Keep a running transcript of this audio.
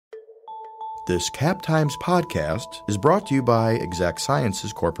This Cap Times podcast is brought to you by Exact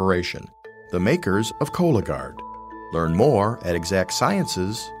Sciences Corporation, the makers of Cologuard. Learn more at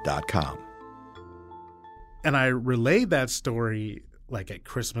exactsciences.com. And I relayed that story like at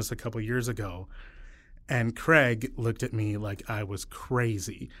Christmas a couple years ago, and Craig looked at me like I was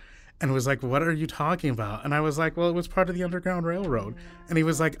crazy and was like, "What are you talking about?" And I was like, "Well, it was part of the Underground Railroad." And he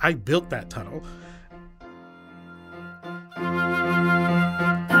was like, "I built that tunnel."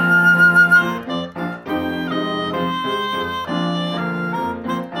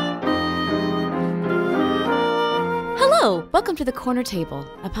 Hello, welcome to The Corner Table,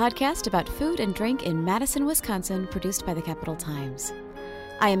 a podcast about food and drink in Madison, Wisconsin, produced by the Capital Times.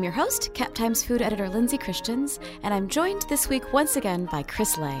 I am your host, Cap Times food editor Lindsay Christians, and I'm joined this week once again by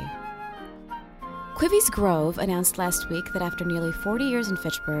Chris Lay. Quivey's Grove announced last week that after nearly 40 years in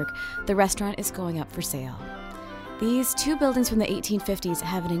Fitchburg, the restaurant is going up for sale. These two buildings from the 1850s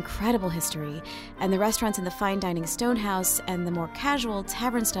have an incredible history, and the restaurants in the fine dining Stonehouse and the more casual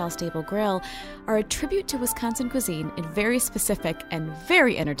tavern-style Stable Grill are a tribute to Wisconsin cuisine in very specific and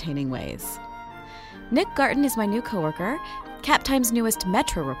very entertaining ways. Nick Garton is my new coworker, Cap Times' newest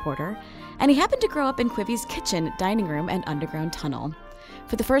Metro reporter, and he happened to grow up in Quivey's kitchen, dining room, and underground tunnel.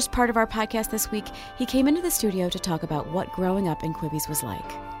 For the first part of our podcast this week, he came into the studio to talk about what growing up in Quivey's was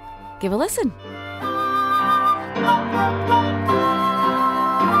like. Give a listen.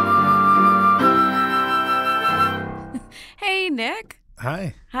 Hey, Nick.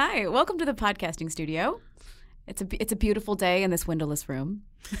 Hi. Hi. Welcome to the podcasting studio. It's a beautiful day in this windowless room.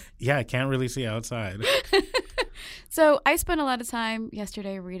 Yeah, I can't really see outside. So I spent a lot of time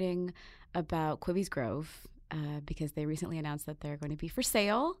yesterday reading about Quivey's Grove because they recently announced that they're going to be for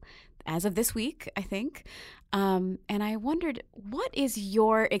sale as of this week, I think. And I wondered, what is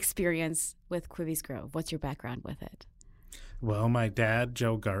your experience with Quivey's Grove? What's your background with it? Well, my dad,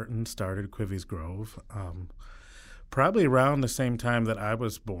 Joe Garton, started Quivey's Grove probably around the same time that I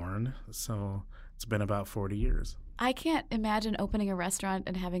was born. So it's been about 40 years. I can't imagine opening a restaurant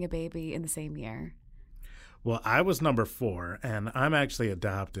and having a baby in the same year. Well, I was number 4, and I'm actually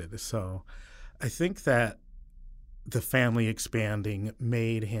adopted. So I think that the family expanding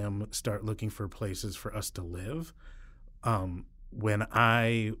made him start looking for places for us to live. When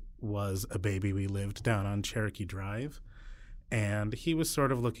I was a baby, we lived down on Cherokee Drive, and he was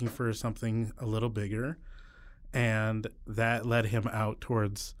sort of looking for something a little bigger, and that led him out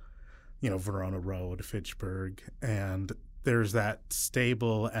towards, Verona Road, Fitchburg, and there's that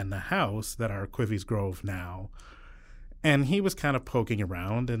stable and the house that are Quivey's Grove now. And he was kind of poking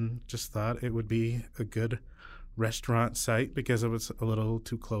around and just thought it would be a good restaurant site because it was a little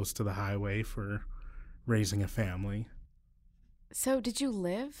too close to the highway for raising a family. So did you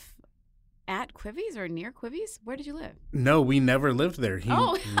live at Quivey's or near Quivey's? Where did you live? No, we never lived there. He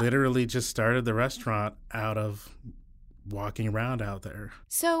literally just started the restaurant out of walking around out there.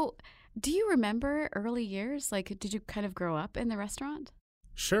 So do you remember early years? Like, did you kind of grow up in the restaurant?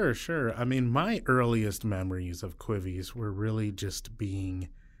 Sure. I mean, my earliest memories of Quivey's were really just being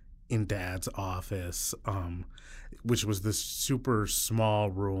in Dad's office, which was this super small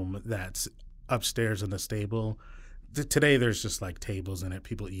room that's upstairs in the stable. Today, there's just like tables in it.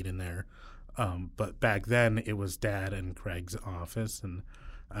 People eat in there. But back then, it was Dad and Craig's office, and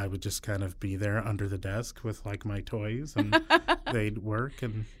I would just kind of be there under the desk with like my toys, and they'd work,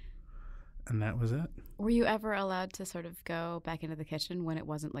 and that was it. Were you ever allowed to sort of go back into the kitchen when it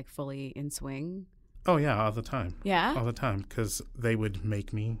wasn't like fully in swing? Oh, yeah, all the time. Yeah? All the time, because they would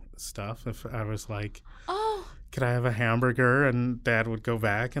make me stuff if I was like, oh, could I have a hamburger? And Dad would go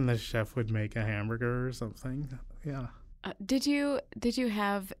back and the chef would make a hamburger or something. Yeah. Did you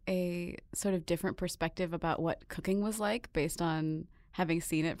have a sort of different perspective about what cooking was like based on having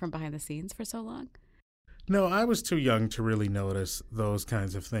seen it from behind the scenes for so long? No, I was too young to really notice those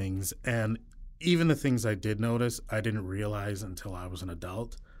kinds of things. And even the things I did notice, I didn't realize until I was an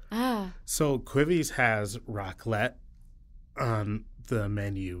adult. So Quivey's has raclette on the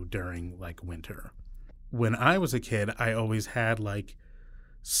menu during like winter. When I was a kid, I always had like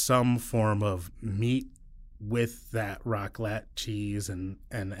some form of meat with that raclette cheese and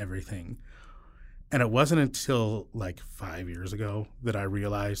everything. And it wasn't until like 5 years ago that I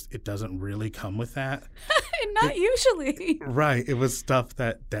realized it doesn't really come with that. Not usually. Right. It was stuff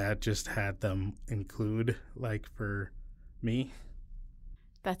that Dad just had them include, like for me.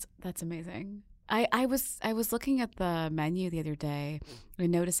 That's amazing. I was looking at the menu the other day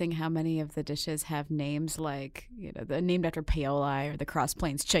and noticing how many of the dishes have names like, they're named after paoli or the Cross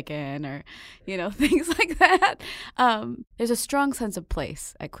Plains chicken or, things like that. There's a strong sense of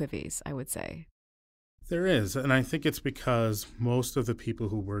place at Quivey's, I would say. There is, and I think it's because most of the people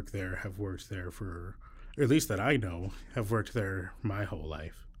who work there have worked there for, or at least that I know, have worked there my whole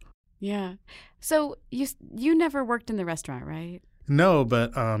life. Yeah. So you never worked in the restaurant, right? No,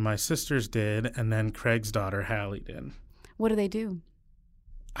 but my sisters did, and then Craig's daughter, Hallie, did. What do they do?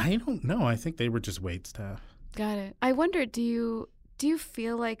 I don't know. I think they were just wait staff. Got it. I wonder, do you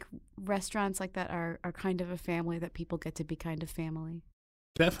feel like restaurants like that are kind of a family, that people get to be kind of family?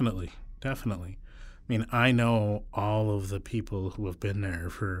 Definitely. I mean, I know all of the people who have been there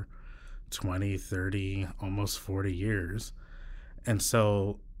for 20, 30, almost 40 years. And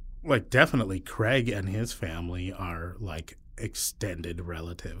so, like, definitely Craig and his family are, like, extended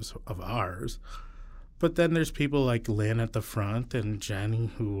relatives of ours. But then there's people like Lynn at the front and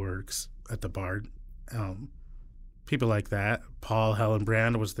Jenny who works at the bar. People like that. Paul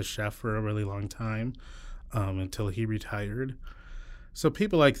Hellenbrand was the chef for a really long time until he retired. So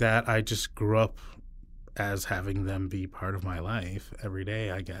people like that, I just grew up as having them be part of my life every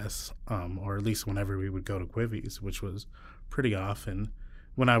day, I guess, or at least whenever we would go to Quivey's, which was pretty often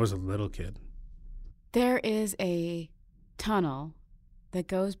when I was a little kid. There is a tunnel that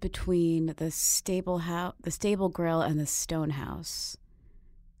goes between the stable grill and the stone house.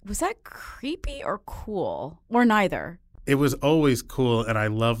 Was that creepy or cool? Or neither? It was always cool, and I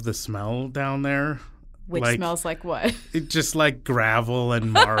love the smell down there. Which smells like what? It just like gravel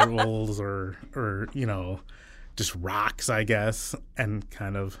and marbles or just rocks, I guess, and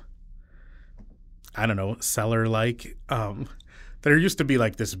kind of, I don't know, cellar-like. There used to be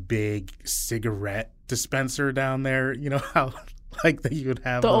like this big cigarette dispenser down there. You know how like that you would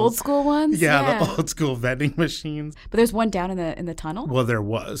have the old school ones? Yeah, the old school vending machines. But there's one down in the tunnel? Well, there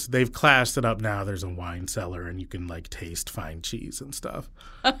was. They've classed it up now. There's a wine cellar, and you can like taste fine cheese and stuff.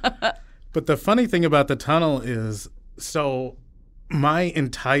 But the funny thing about the tunnel is, so my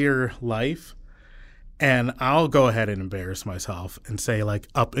entire life, and I'll go ahead and embarrass myself and say like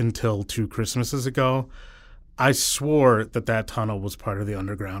up until 2 Christmases ago, I swore that tunnel was part of the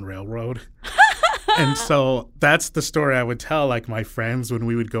Underground Railroad. And so that's the story I would tell like my friends when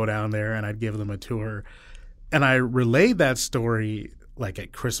we would go down there and I'd give them a tour. And I relayed that story like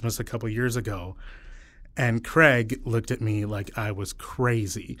at Christmas a couple years ago. And Craig looked at me like I was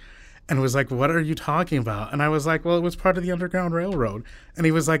crazy and was like, "What are you talking about?" And I was like, "Well, it was part of the Underground Railroad." And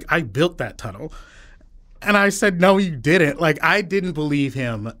he was like, "I built that tunnel." And I said, "No, you didn't." Like, I didn't believe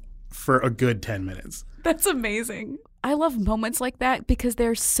him for a good 10 minutes. That's amazing. I love moments like that because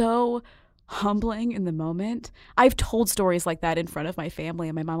they're so humbling in the moment. I've told stories like that in front of my family,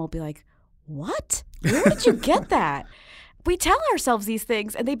 and my mom will be like, "What? Where did you get that?" We tell ourselves these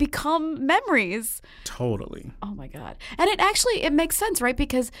things and they become memories. Totally. Oh my God. And it makes sense, right?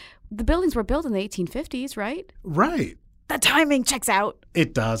 Because the buildings were built in the 1850s, right? Right. The timing checks out.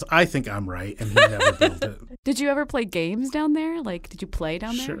 It does. I think I'm right, and he never built it. Did you ever play games down there? Like, did you play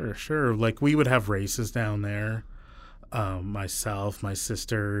down there? Sure. Like, we would have races down there. Myself, my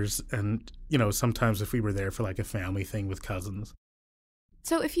sisters, and, sometimes if we were there for, like, a family thing with cousins.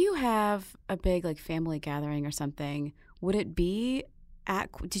 So if you have a big, like, family gathering or something, would it be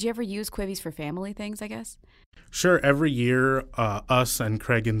did you ever use Quivey's for family things, I guess? Sure. Every year, us and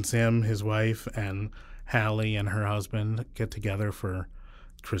Craig and Sim, his wife, and Hallie and her husband get together for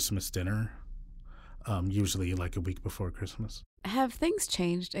Christmas dinner, usually like a week before Christmas. Have things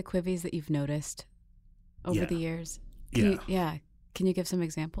changed at Quivey's that you've noticed over the years? Can you give some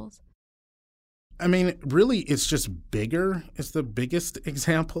examples? I mean, really, it's just bigger. It's the biggest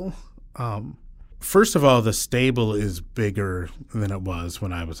example. First of all, the stable is bigger than it was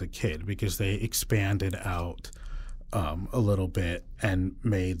when I was a kid because they expanded out a little bit and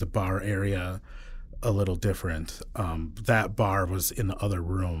made the bar area a little different. That bar was in the other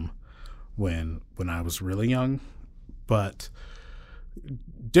room when I was really young. But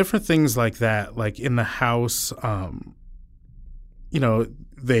different things like that, like in the house,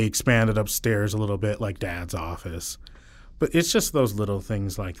 they expanded upstairs a little bit, like Dad's office. But it's just those little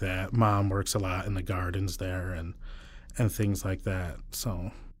things like that. Mom works a lot in the gardens there and things like that.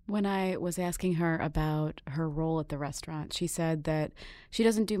 So when I was asking her about her role at the restaurant, she said that she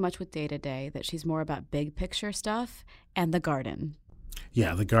doesn't do much with day-to-day, that she's more about big picture stuff and the garden.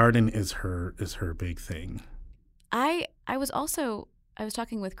 Yeah, the garden is her big thing. I was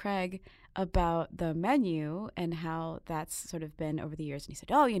talking with Craig about the menu and how that's sort of been over the years. And he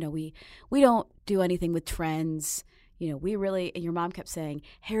said, we don't do anything with trends. We really, and your mom kept saying,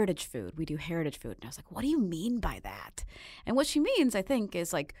 heritage food. We do heritage food. And I was like, what do you mean by that? And what she means, I think,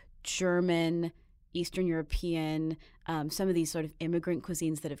 is like German, Eastern European, some of these sort of immigrant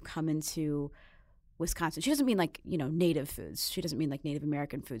cuisines that have come into Wisconsin. She doesn't mean like, native foods. She doesn't mean like Native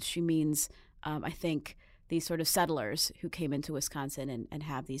American foods. She means I think, these sort of settlers who came into Wisconsin and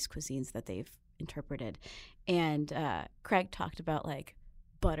have these cuisines that they've interpreted. And Craig talked about like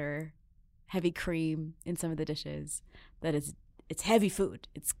butter, heavy cream in some of the dishes. It's heavy food.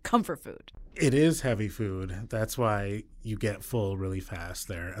 It's comfort food. It is heavy food. That's why you get full really fast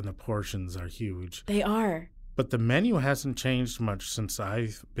there, and the portions are huge. They are. But the menu hasn't changed much since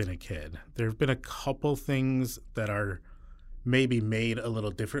I've been a kid. There have been a couple things that are maybe made a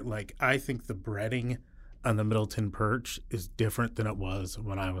little different. Like, I think the breading on the Middleton perch is different than it was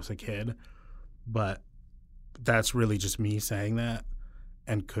when I was a kid. But that's really just me saying that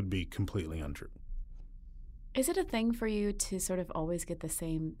and could be completely untrue. Is it a thing for you to sort of always get the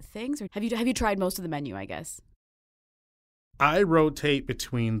same things? Or have you tried most of the menu, I guess? I rotate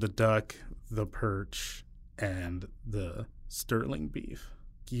between the duck, the perch, and the sterling beef.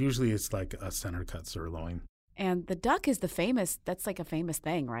 Usually it's like a center cut sirloin. And the duck is that's like a famous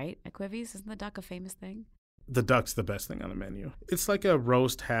thing, right? At Quivey's, isn't the duck a famous thing? The duck's the best thing on the menu. It's like a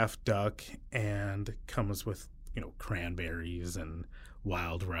roast half duck and comes with, cranberries and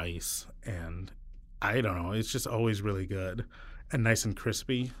wild rice. And I don't know, it's just always really good and nice and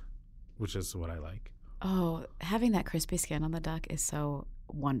crispy, which is what I like. Oh, having that crispy skin on the duck is so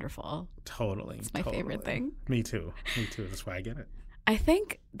wonderful. Totally. It's my favorite thing. Me too. That's why I get it. I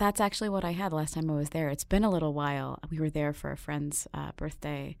think that's actually what I had last time I was there. It's been a little while. We were there for a friend's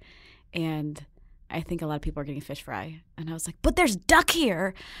birthday, and I think a lot of people are getting fish fry. And I was like, but there's duck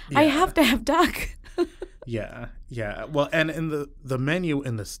here. Yeah. I have to have duck. Yeah. Well, and in the menu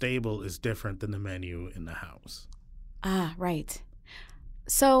in the stable is different than the menu in the house. Ah, right.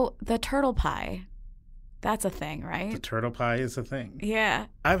 So the turtle pie, that's a thing, right? The turtle pie is a thing. Yeah.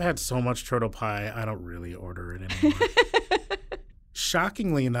 I've had so much turtle pie, I don't really order it anymore.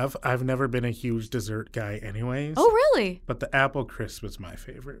 Shockingly enough, I've never been a huge dessert guy anyways. Oh, really? But the apple crisp was my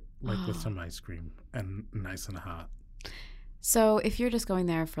favorite, with some ice cream and nice and hot. So if you're just going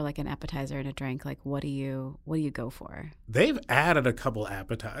there for like an appetizer and a drink, like what do you go for? They've added a couple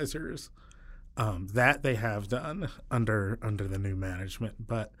appetizers that they have done under the new management,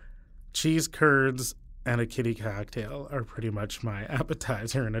 but cheese curds and a kitty cocktail are pretty much my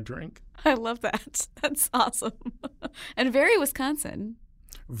appetizer and a drink. I love that. That's awesome. And very Wisconsin.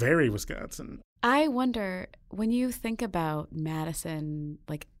 Very Wisconsin. I wonder, when you think about Madison,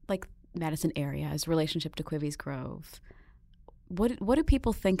 like Madison area's relationship to Quivey's Grove, what do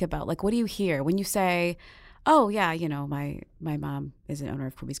people think about? Like, what do you hear when you say, oh, yeah, my mom is an owner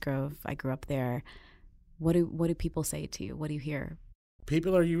of Quivey's Grove. I grew up there. What do people say to you? What do you hear?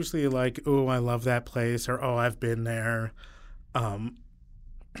 People are usually like, oh, I love that place, or, oh, I've been there.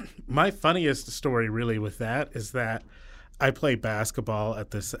 My funniest story really with that is that I play basketball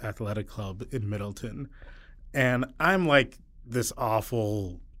at this athletic club in Middleton, and I'm like this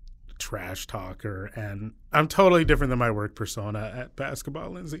awful trash talker, and I'm totally different than my work persona at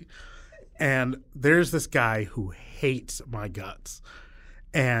basketball, Lindsay. And there's this guy who hates my guts,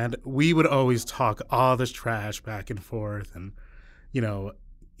 and we would always talk all this trash back and forth, and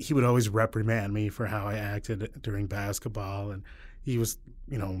he would always reprimand me for how I acted during basketball. And he was,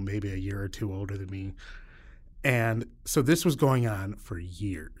 maybe a year or two older than me. And so this was going on for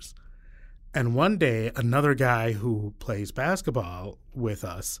years. And one day, another guy who plays basketball with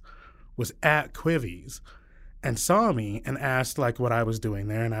us was at Quivey's and saw me and asked like what I was doing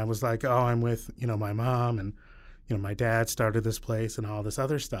there. And I was like, oh, I'm with, my mom, and, my dad started this place and all this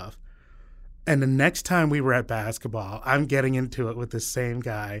other stuff. And the next time we were at basketball, I'm getting into it with this same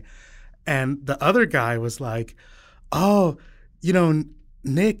guy. And the other guy was like, oh,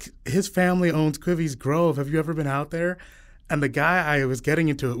 Nick, his family owns Quivey's Grove. Have you ever been out there? And the guy I was getting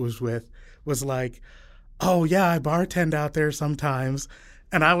into it with was like, oh, yeah, I bartend out there sometimes.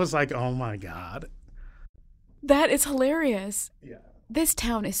 And I was like, oh, my God. That is hilarious. Yeah. This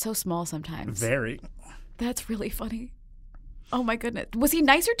town is so small sometimes. Very. That's really funny. Oh, my goodness. Was he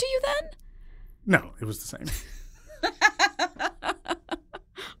nicer to you then? No, it was the same.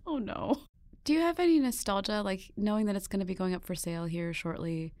 Oh, no. Do you have any nostalgia, like knowing that it's going to be going up for sale here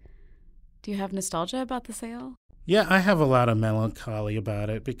shortly? Do you have nostalgia about the sale? Yeah, I have a lot of melancholy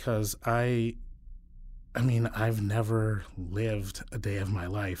about it because I've never lived a day of my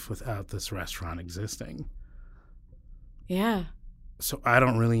life without this restaurant existing. Yeah. So I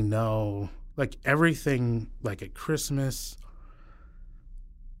don't really know, like everything, like at Christmas,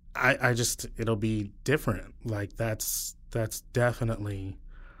 I just, it'll be different. Like that's definitely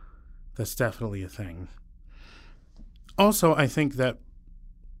a thing. Also, I think that,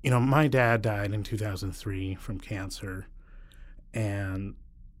 my dad died in 2003 from cancer, and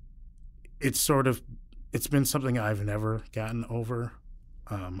it's been something I've never gotten over.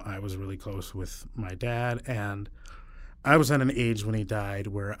 I was really close with my dad, and I was at an age when he died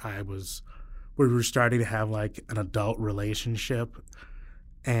where we were starting to have like an adult relationship,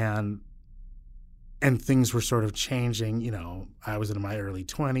 and things were sort of changing. You know, I was in my early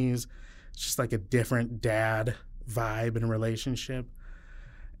 20s. It's just like a different dad vibe in a relationship.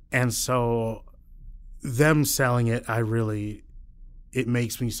 And so them selling it, it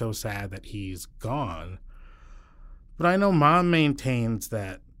makes me so sad that he's gone. But I know Mom maintains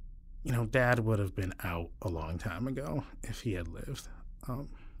that, you know, Dad would have been out a long time ago if he had lived.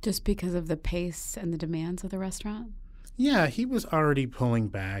 Just because of the pace and the demands of the restaurant? Yeah, he was already pulling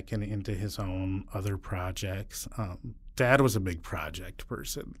back and into his own other projects. Dad was a big project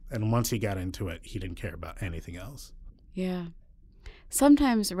person, and once he got into it, he didn't care about anything else. Yeah.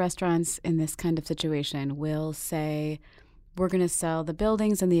 Sometimes restaurants in this kind of situation will say, we're going to sell the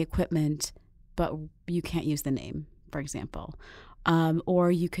buildings and the equipment, but you can't use the name, for example.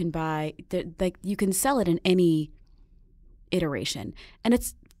 Or you can you can sell it in any iteration. And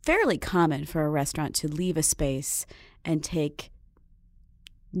it's fairly common for a restaurant to leave a space and take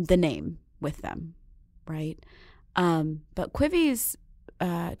the name with them, right? But Quivey's,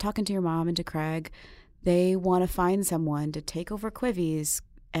 talking to your mom and to Craig, they want to find someone to take over Quivey's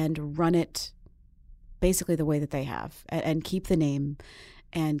and run it basically the way that they have, and keep the name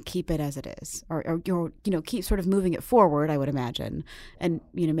and keep it as it is, or keep sort of moving it forward, I would imagine, and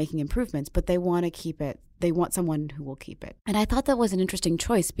making improvements. But they want to keep it. They want someone who will keep it. And I thought that was an interesting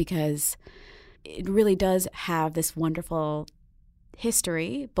choice because it really does have this wonderful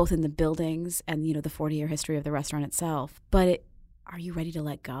history, both in the buildings and the 40-year history of the restaurant itself. But are you ready to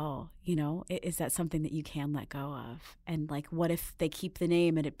let go? Is that something that you can let go of? And like, what if they keep the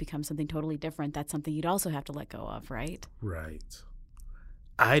name and it becomes something totally different? That's something you'd also have to let go of, right? Right.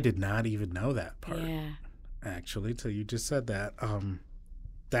 I did not even know that part. Yeah. Actually, till you just said that.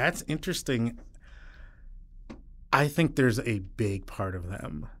 That's interesting. I think there's a big part of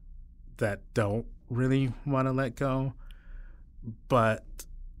them that don't really want to let go, but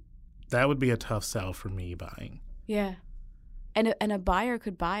that would be a tough sell for me buying. Yeah. And a buyer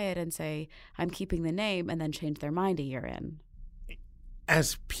could buy it and say, I'm keeping the name, and then change their mind a year in.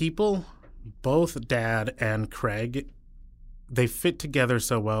 As people, both Dad and Craig, they fit together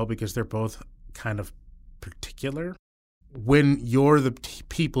so well because they're both kind of particular. When you're the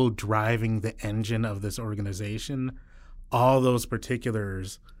people driving the engine of this organization, all those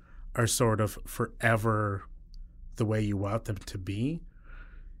particulars are sort of forever the way you want them to be.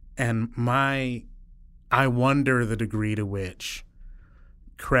 And I wonder the degree to which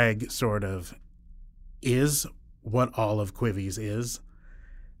Craig sort of is what all of Quivey's is.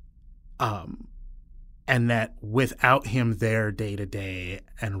 And that without him there day to day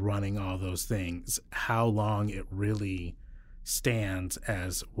and running all those things, how long it really stands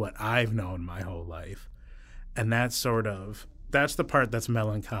as what I've known my whole life. And that's the part that's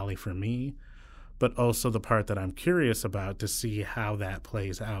melancholy for me, but also the part that I'm curious about to see how that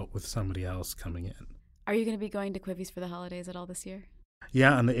plays out with somebody else coming in. Are you going to be going to Quivey's for the holidays at all this year?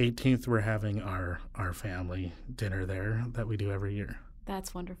 Yeah, on the 18th, we're having our family dinner there that we do every year.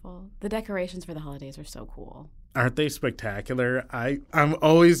 That's wonderful. The decorations for the holidays are so cool. Aren't they spectacular? I'm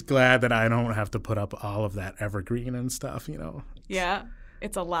always glad that I don't have to put up all of that evergreen and stuff, Yeah,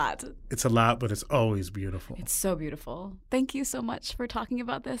 it's a lot. It's a lot, but it's always beautiful. It's so beautiful. Thank you so much for talking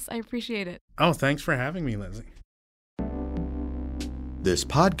about this. I appreciate it. Oh, thanks for having me, Lindsay. This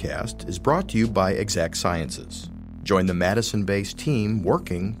podcast is brought to you by Exact Sciences. Join the Madison-based team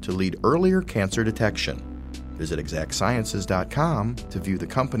working to lead earlier cancer detection. Visit exactsciences.com to view the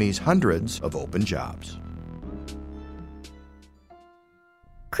company's hundreds of open jobs.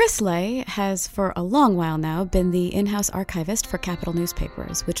 Chris Lay has for a long while now been the in-house archivist for Capital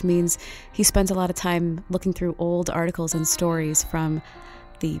Newspapers, which means he spends a lot of time looking through old articles and stories from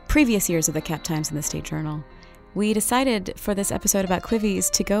the previous years of the Cap Times and the State Journal. We decided for this episode about Quivey's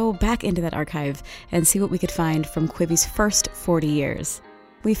to go back into that archive and see what we could find from Quivey's first 40 years.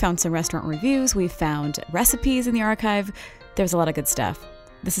 We found some restaurant reviews, we found recipes in the archive. There's a lot of good stuff.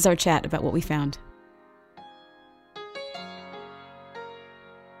 This is our chat about what we found.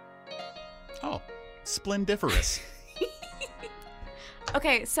 Oh, splendiferous.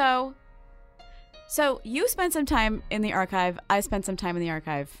 Okay, so you spent some time in the archive. I spent some time in the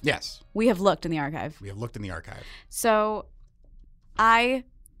archive. Yes. We have looked in the archive. We have looked in the archive. So I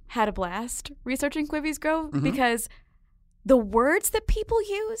had a blast researching Quivey's Grove because the words that people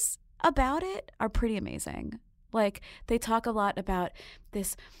use about it are pretty amazing. Like, they talk a lot about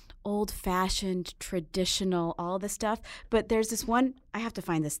this old-fashioned, traditional, all this stuff. But there's this one, I have to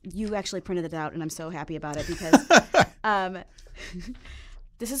find this. You actually printed it out, and I'm so happy about it because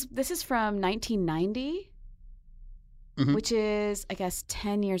This is from 1990. Which is, I guess,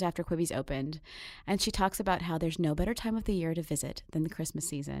 10 years after Quivey's opened. And she talks about how there's no better time of the year to visit than the Christmas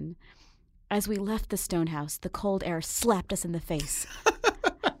season. As we left the stone house, the cold air slapped us in the face.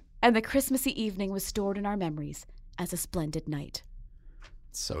 And the Christmassy evening was stored in our memories as a splendid night.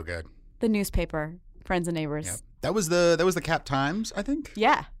 So good. The newspaper, Friends and Neighbors. Yep. That was the Cap Times, I think?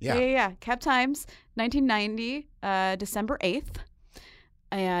 Yeah. Cap Times, 1990, December 8th.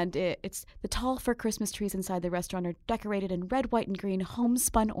 And it's the tall fir Christmas trees inside the restaurant are decorated in red, white, and green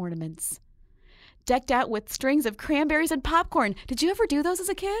homespun ornaments. Decked out with strings of cranberries and popcorn. Did you ever do those as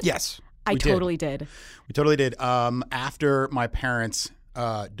a kid? Yes. I totally did. We totally did. After my parents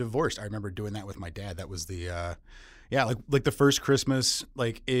divorced, I remember doing that with my dad. That was the, like the first Christmas,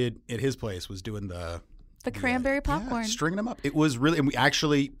 like at his place was doing the cranberry popcorn. Stringing them up. It was really, and we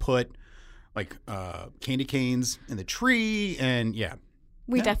actually put like candy canes in the tree and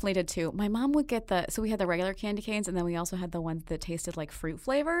We definitely did too. My mom would get so we had the regular candy canes, and then we also had the ones that tasted like fruit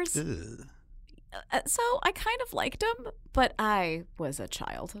flavors. So I kind of liked them, but I was a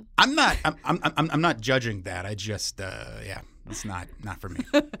child. I'm not judging that. I just it's not for me.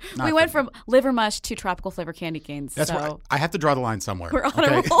 We went from liver mush to tropical flavor candy canes. That's why I have to draw the line somewhere. We're on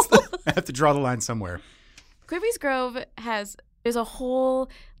a roll. I have to draw the line somewhere. Quivey's Grove there's a whole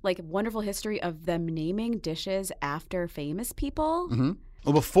like wonderful history of them naming dishes after famous people. Mm-hmm.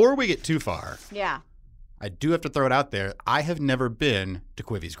 Well, before we get too far, yeah, I do have to throw it out there. I have never been to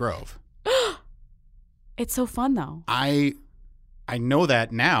Quivey's Grove. It's so fun, though. I know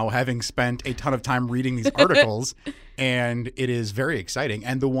that now, having spent a ton of time reading these articles, and it is very exciting.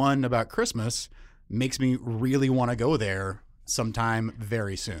 And the one about Christmas makes me really want to go there sometime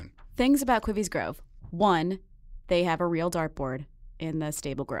very soon. Things about Quivey's Grove. One, they have a real dartboard in the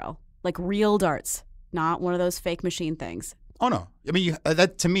stable grill. Like real darts, not one of those fake machine things. Oh, no. I mean,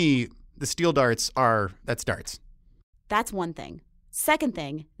 that to me, the steel darts that's darts. That's one thing. Second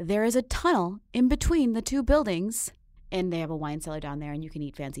thing, there is a tunnel in between the two buildings, and they have a wine cellar down there, and you can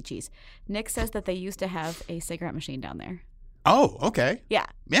eat fancy cheese. Nick says that they used to have a cigarette machine down there. Oh, okay. Yeah.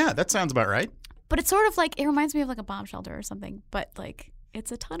 Yeah, that sounds about right. But it's sort of like, it reminds me of like a bomb shelter or something, but like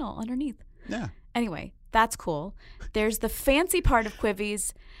it's a tunnel underneath. Yeah. Anyway, that's cool. There's the fancy part of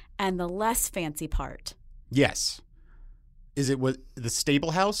Quivey's and the less fancy part. Yes. Is it the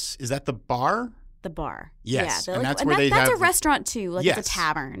stable house? Is that the bar? The bar. Yes. Yeah, and that's where that's a restaurant too. Like it's a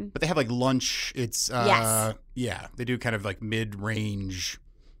tavern. But they have like lunch. It's yes. Yeah. They do kind of like mid-range.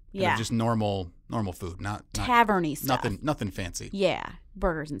 Yeah. Just normal food. Not taverny stuff. Nothing fancy. Yeah.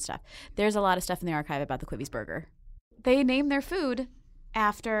 Burgers and stuff. There's a lot of stuff in the archive about the Quivey's burger. They name their food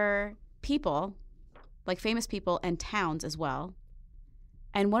after people, like famous people and towns as well.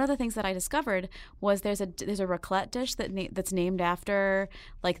 And one of the things that I discovered was there's a raclette dish that's named after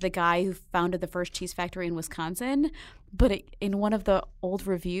like the guy who founded the first cheese factory in Wisconsin. But in one of the old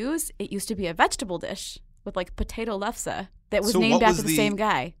reviews, it used to be a vegetable dish with like potato lefse that was named after the same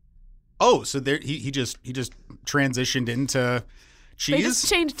guy. Oh, so there he just transitioned into cheese. They just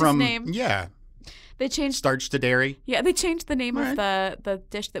changed his name. Yeah. They changed starch to dairy. Yeah, they changed the name of the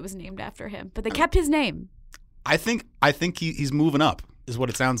dish that was named after him, but they kept his name. I think he's moving up. Is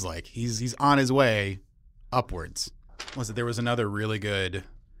what it sounds like. He's on his way upwards. There was another really good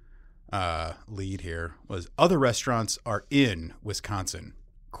lead here. Was other restaurants are in Wisconsin.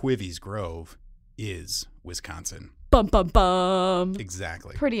 Quivey's Grove is Wisconsin. Bum bum bum.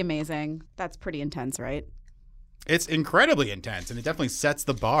 Exactly. Pretty amazing. That's pretty intense, right? It's incredibly intense, and it definitely sets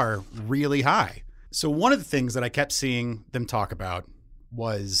the bar really high. So one of the things that I kept seeing them talk about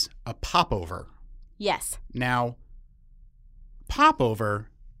was a popover. Yes. Now, popover,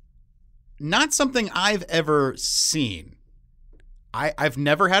 not something I've ever seen. I've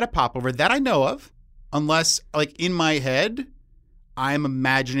never had a popover that I know of, unless, like, in my head, I'm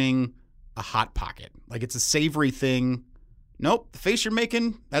imagining a Hot Pocket. Like, it's a savory thing. Nope, the face you're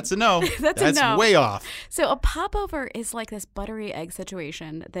making, that's a no. That's a no. Way off. So a popover is like this buttery egg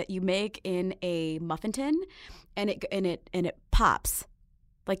situation that you make in a muffin tin, and it pops.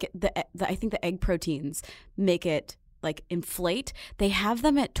 Like I think the egg proteins make it like inflate. They have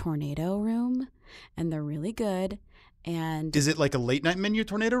them at Tornado Room, and they're really good. And is it like a late night menu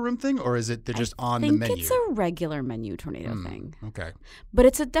Tornado Room thing, or is it they're just on the menu? I think it's a regular menu Tornado thing. Okay, but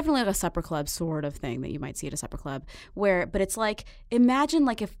it's definitely like a supper club sort of thing that you might see at a supper club. But it's like, imagine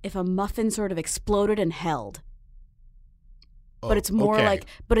like if a muffin sort of exploded and held. But it's more like,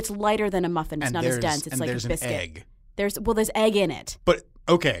 but it's lighter than a muffin. It's not as dense. It's like a biscuit. An egg. There's egg in it. But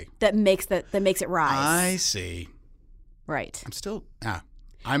okay, that makes it rise. I see. Right. I'm still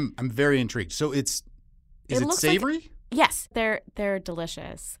I'm very intrigued. So is it savory? Yes, they're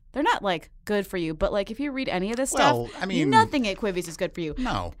delicious. They're not like good for you, but like if you read any of this stuff, Well, I mean, nothing at Quivey's is good for you.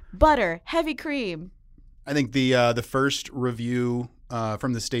 No. Butter, heavy cream. I think the first review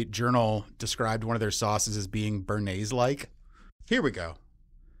from the State Journal described one of their sauces as being Bernays-like. Here we go.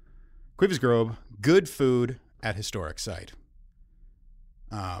 Quivey's Grove, good food at historic site.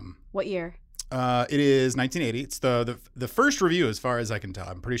 What year? It is 1980. It's the first review, as far as I can tell.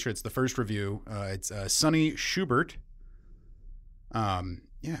 I'm pretty sure it's the first review. It's Sonny Schubert. And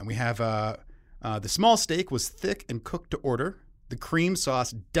we have the small steak was thick and cooked to order. The cream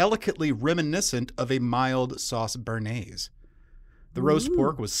sauce delicately reminiscent of a mild sauce Bernays. The roast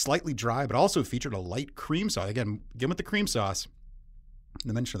pork was slightly dry, but also featured a light cream sauce. Again with the cream sauce.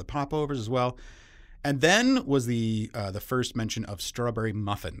 The mention of the popovers as well. And then was the first mention of strawberry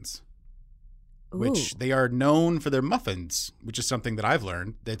muffins. Which they are known for their muffins, which is something that I've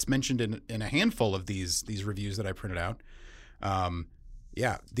learned. That's mentioned in a handful of these reviews that I printed out.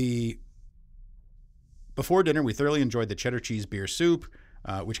 Before dinner, we thoroughly enjoyed the cheddar cheese beer soup,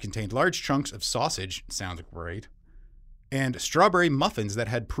 which contained large chunks of sausage. Sounds great. And strawberry muffins that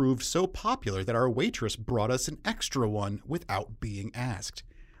had proved so popular that our waitress brought us an extra one without being asked.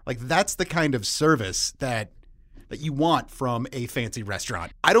 Like, that's the kind of service that you want from a fancy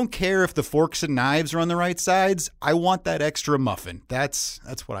restaurant. I don't care if the forks and knives are on the right sides. I want that extra muffin. That's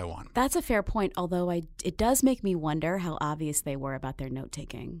what I want. That's a fair point, although it does make me wonder how obvious they were about their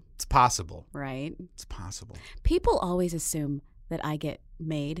note-taking. It's possible. Right? It's possible. People always assume that I get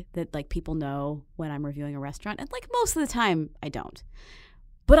made, that like people know when I'm reviewing a restaurant, and like most of the time I don't.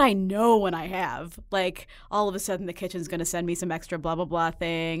 But I know when I have, like, all of a sudden the kitchen's going to send me some extra blah, blah, blah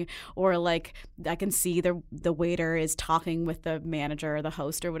thing. Or, like, I can see the waiter is talking with the manager or the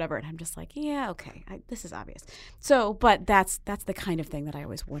host or whatever. And I'm just like, yeah, okay, this is obvious. So, but that's the kind of thing that I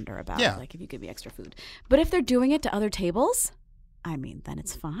always wonder about. Yeah. Like, if you give me extra food. But if they're doing it to other tables, I mean, then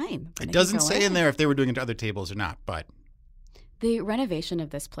it's fine. Then it doesn't say in there if they were doing it to other tables or not, but... The renovation of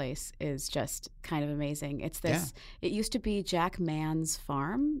this place is just kind of amazing. It's this. Yeah. It used to be Jack Mann's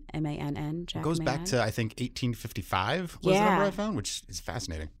farm, M-A-N-N. Jack It goes Mann. back to, I think, 1855 was the number I found, which is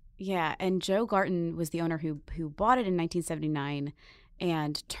fascinating. Yeah, and Joe Garton was the owner who bought it in 1979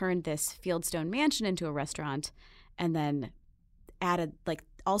 and turned this fieldstone mansion into a restaurant, and then added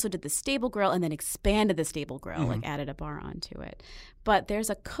also did the stable grill and then expanded the stable grill, like added a bar onto it. But there's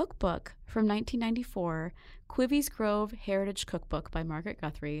a cookbook from 1994, Quivey's Grove Heritage Cookbook by Margaret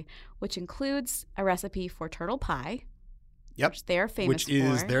Guthrie, which includes a recipe for turtle pie. Yep. Which they're famous for. Which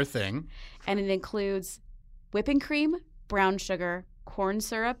is their thing. And it includes whipping cream, brown sugar, corn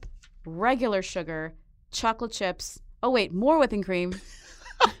syrup, regular sugar, chocolate chips. Oh, wait, more whipping cream.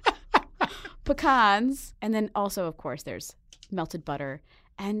 Pecans. And then also, of course, there's melted butter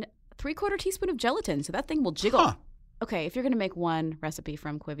and 3/4 teaspoon of gelatin. So that thing will jiggle. Huh. Okay, if you're going to make one recipe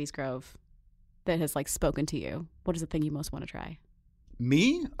from Quivey's Grove that has spoken to you, what is the thing you most want to try?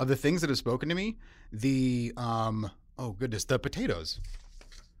 Me? Of the things that have spoken to me, the potatoes.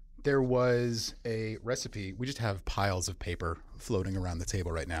 There was a recipe. We just have piles of paper floating around the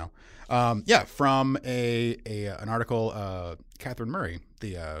table right now. From an article, Catherine Murray,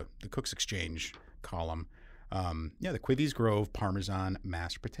 the Cook's Exchange column. The Quivey's Grove Parmesan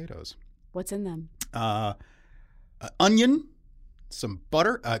mashed potatoes. What's in them? Onion, some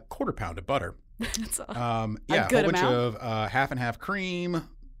butter, a 1/4 pound of butter. That's a a good whole bunch amount. of half and half cream,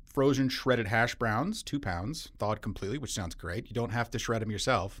 frozen shredded hash browns, 2 pounds, thawed completely, which sounds great. You don't have to shred them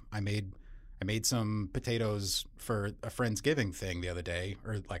yourself. I made some potatoes for a Friendsgiving thing the other day,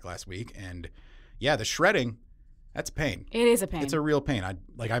 or last week, and the shredding, that's a pain. It is a pain. It's a real pain. I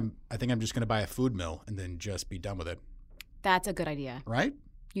think I'm just going to buy a food mill and then just be done with it. That's a good idea. Right?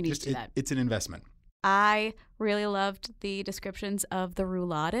 You need to do that. It's an investment. I really loved the descriptions of the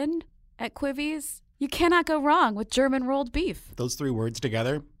rouladen at Quivey's. You cannot go wrong with German rolled beef. Those 3 words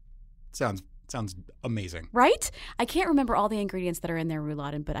together sounds amazing. Right? I can't remember all the ingredients that are in their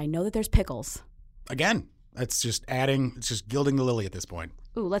rouladen, but I know that there's pickles. Again, it's just gilding the lily at this point.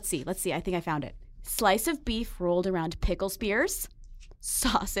 Ooh, let's see. I think I found it. Slice of beef rolled around pickle spears,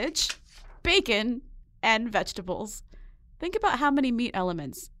 sausage, bacon, and vegetables. Think about how many meat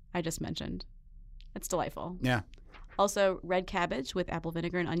elements I just mentioned. That's delightful. Yeah. Also, red cabbage with apple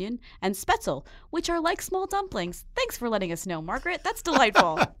vinegar and onion, and spätzle, which are like small dumplings. Thanks for letting us know, Margaret. That's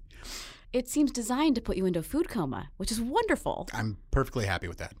delightful. It seems designed to put you into a food coma, which is wonderful. I'm perfectly happy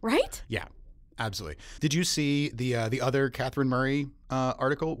with that. Right? Yeah, absolutely. Did you see the other Catherine Murray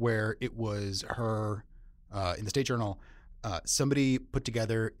article where it was her in the State Journal? Somebody put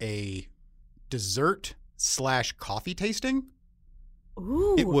together a dessert/coffee tasting.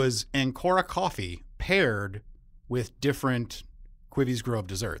 Ooh. It was Ancora coffee paired with different Quivey's Grove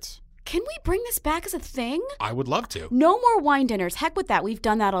desserts. Can we bring this back as a thing? I would love to. No more wine dinners. Heck with that. We've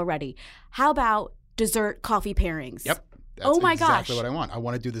done that already. How about dessert coffee pairings? Yep. That's Oh my exactly gosh. what I want. I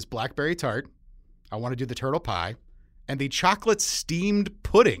want to do this blackberry tart. I want to do the turtle pie and the chocolate steamed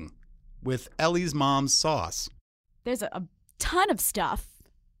pudding with Ellie's mom's sauce. There's a ton of stuff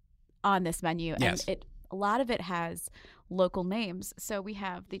on this menu, Yes. and a lot of it has local names. So we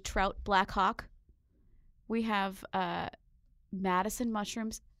have the Trout Black Hawk. We have Madison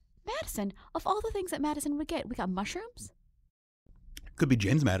mushrooms. Madison, of all the things that Madison would get, we got mushrooms, Could be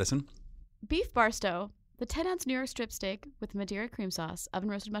James Madison. beef barstow, the 10-ounce New York strip steak with Madeira cream sauce,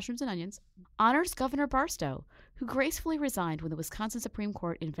 oven-roasted mushrooms and onions, honors Governor Barstow, who gracefully resigned when the Wisconsin Supreme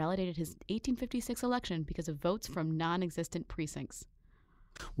Court invalidated his 1856 election because of votes from non-existent precincts.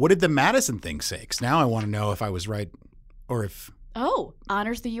 What did the Madison thing say? 'Cause now I want to know if I was right or if... Oh,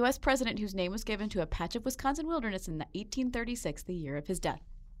 honors the U.S. president whose name was given to a patch of Wisconsin wilderness in 1836, the year of his death.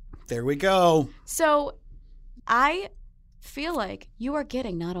 There we go. So I feel like you are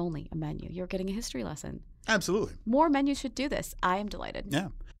getting not only a menu, you're getting a history lesson. Absolutely. More menus should do this. I am delighted. Yeah.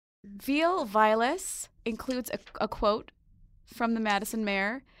 Veal Vilas includes a quote from the Madison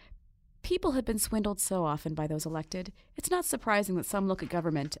mayor. People have been swindled so often by those elected. It's not surprising that some look at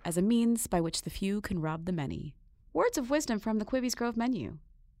government as a means by which the few can rob the many. Words of wisdom from the Quivey's Grove menu.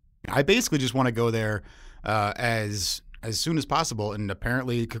 I basically just want to go there as soon as possible. And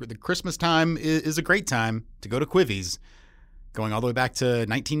apparently the Christmas time is a great time to go to Quivey's, going all the way back to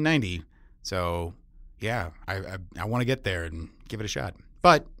 1990. So, yeah, I want to get there and give it a shot.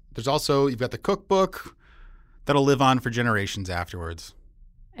 But there's also, you've got the cookbook that'll live on for generations afterwards.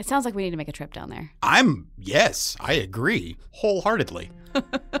 It sounds like we need to make a trip down there. Yes, I agree wholeheartedly.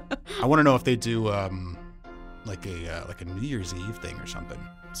 I want to know if they do like a New Year's Eve thing or something.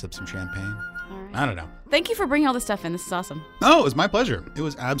 Sip some champagne. All right. I don't know. Thank you for bringing all this stuff in. This is awesome. No, it was my pleasure. It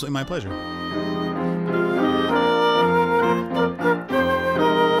was absolutely my pleasure.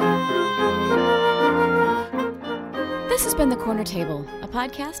 This has been The Corner Table, a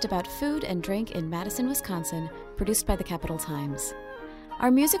podcast about food and drink in Madison, Wisconsin, produced by the Capital Times. Our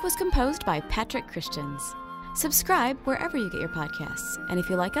music was composed by Patrick Christians. Subscribe wherever you get your podcasts, and if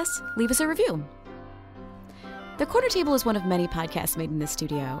you like us, leave us a review. The Corner Table is one of many podcasts made in this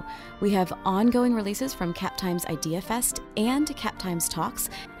studio. We have ongoing releases from Cap Times Idea Fest and Cap Times Talks,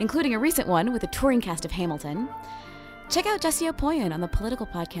 including a recent one with a touring cast of Hamilton. Check out Jesse Opoyan on the political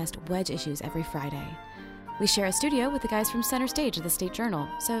podcast Wedge Issues every Friday. We share a studio with the guys from Center Stage of the State Journal,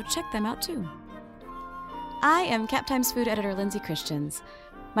 so check them out too. I am Cap Times food editor Lindsay Christians.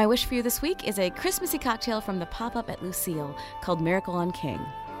 My wish for you this week is a Christmassy cocktail from the pop-up at Lucille called Miracle on King.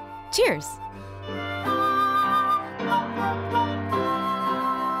 Cheers!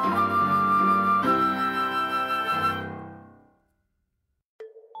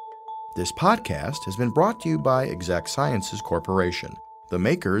 This podcast has been brought to you by Exact Sciences Corporation, the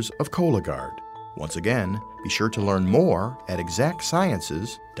makers of Cologuard. Once again, be sure to learn more at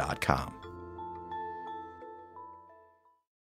exactsciences.com.